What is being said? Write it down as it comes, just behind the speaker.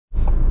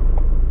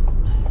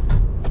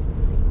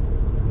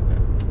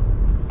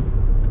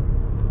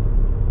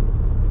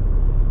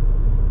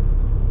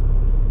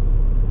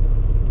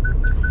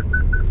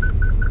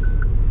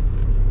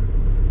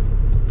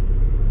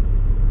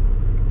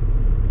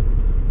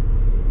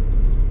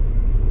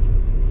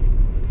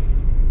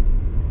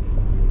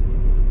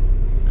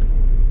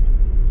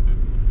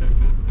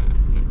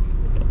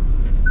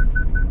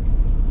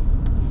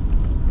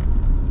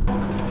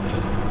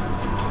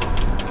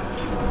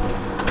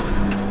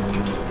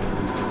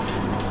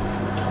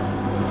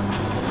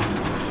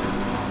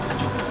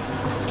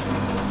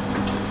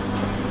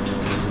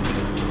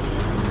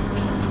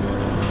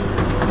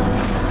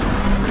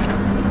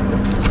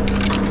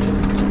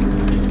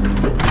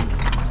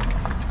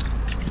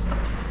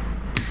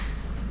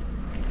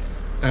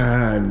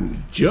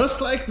And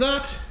just like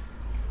that,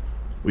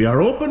 we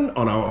are open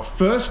on our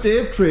first day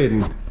of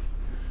trading.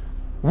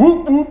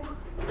 Whoop whoop,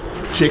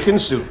 chicken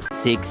soup.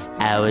 6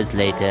 hours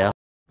later.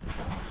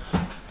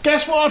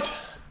 Guess what?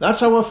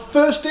 That's our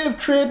first day of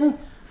trading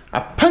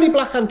at Penny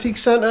Black Antique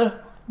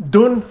Centre,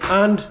 done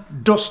and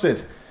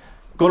dusted.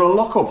 Gonna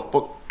lock up,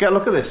 but get a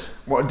look at this.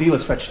 What a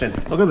dealer's fetched in.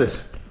 Look at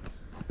this.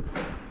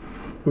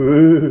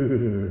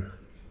 Ooh.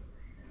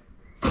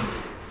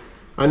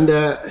 And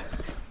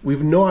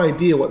we've no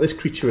idea what this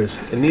creature is,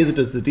 and neither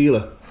does the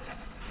dealer.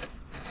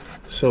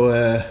 So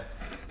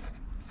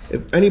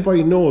if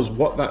anybody knows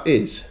what that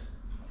is,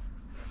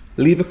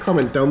 leave a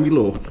comment down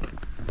below,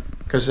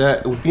 because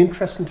it would be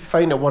interesting to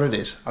find out what it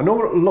is. I know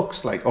what it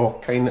looks like, or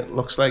kind of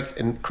looks like,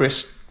 and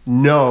Chris,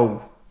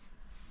 no.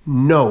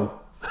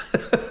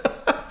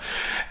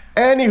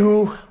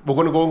 Anywho, we're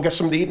going to go and get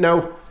something to eat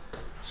now.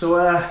 So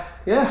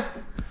yeah,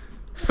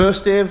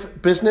 first day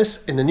of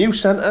business in the new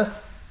centre,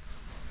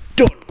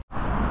 done.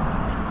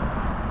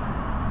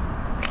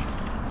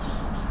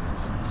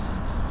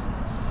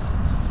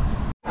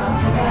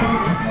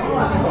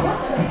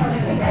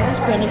 What's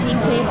grenadine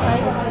taste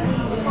like?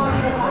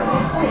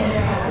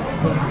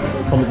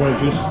 Pomegranate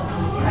juice.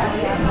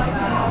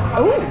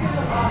 Oh!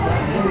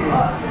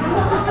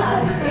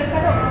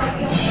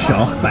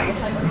 Shark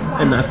bite.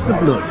 And that's the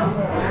blood.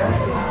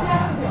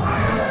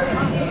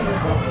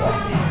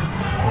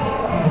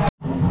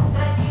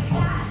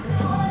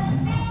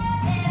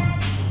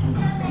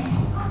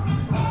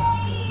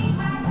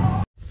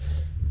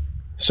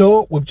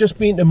 So we've just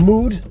been to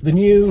Mood, the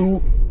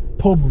new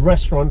pub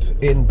restaurant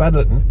in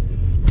Bedlington.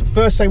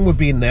 First time we've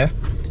been there,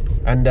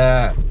 and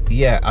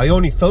yeah, I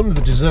only filmed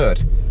the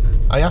dessert.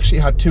 I actually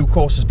had 2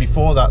 courses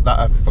before that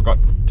I forgot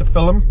to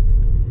film.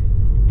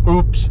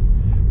 Oops.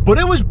 But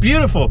it was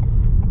beautiful.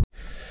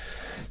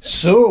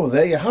 So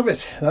there you have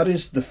it. That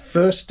is the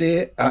first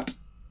day at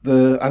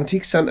the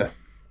Antique Centre.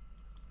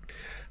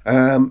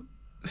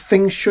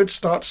 Things should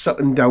start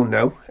settling down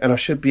now, and I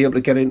should be able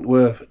to get into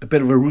a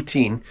bit of a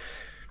routine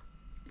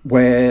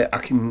where I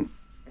can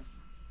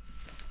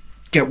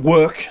get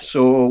work,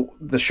 so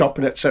the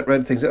shopping, etc.,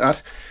 and things like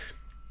that,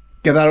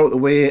 get that out of the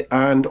way,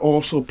 and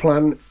also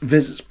plan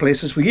visits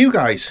places with you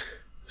guys.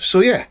 So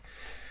yeah,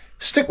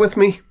 stick with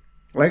me.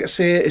 Like I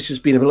say, it's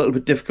just been a little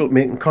bit difficult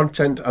making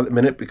content at the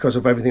minute because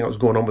of everything that was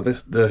going on with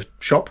the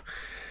shop.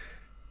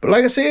 But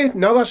like I say,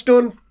 now that's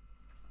done,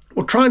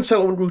 we'll try and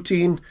settle on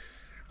routine.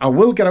 I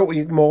will get out with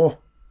you more.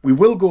 We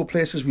will go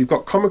places. We've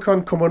got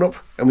Comic-Con coming up,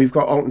 and we've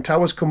got Alton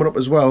Towers coming up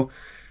as well.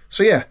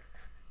 So yeah,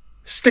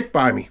 stick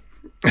by me.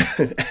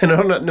 And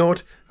on that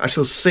note, I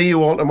shall see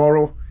you all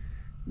tomorrow.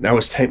 Now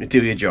it's time to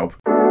do your job.